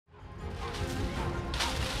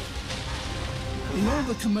In all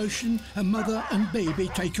the commotion, a mother and baby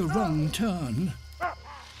take a wrong turn,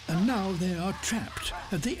 and now they are trapped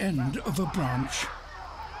at the end of a branch.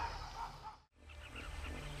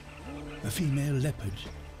 A female leopard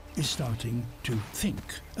is starting to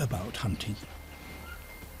think about hunting.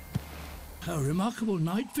 Her remarkable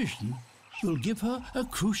night vision will give her a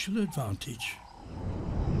crucial advantage.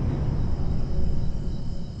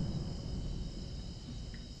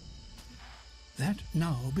 That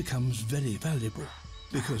now becomes very valuable,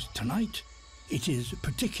 because tonight it is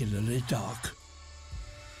particularly dark.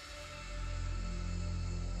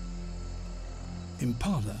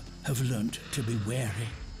 Impala have learnt to be wary.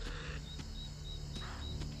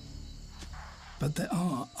 But there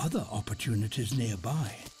are other opportunities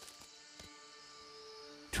nearby.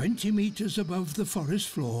 20 meters above the forest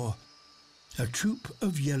floor, a troop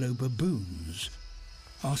of yellow baboons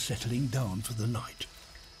are settling down for the night.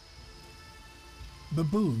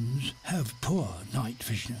 Baboons have poor night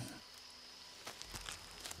vision.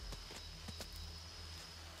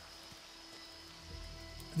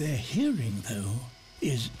 Their hearing, though,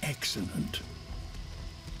 is excellent.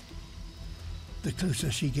 The closer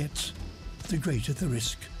she gets, the greater the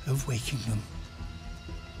risk of waking them.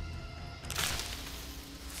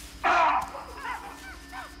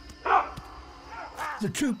 The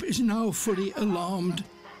troop is now fully alarmed,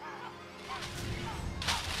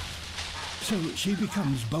 so she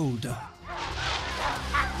becomes bolder.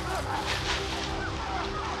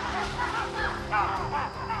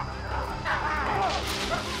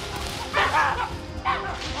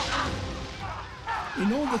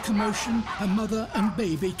 In all the commotion, a mother and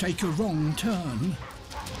baby take a wrong turn.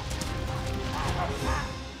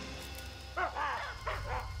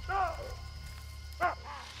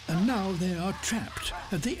 And now they are trapped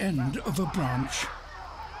at the end of a branch.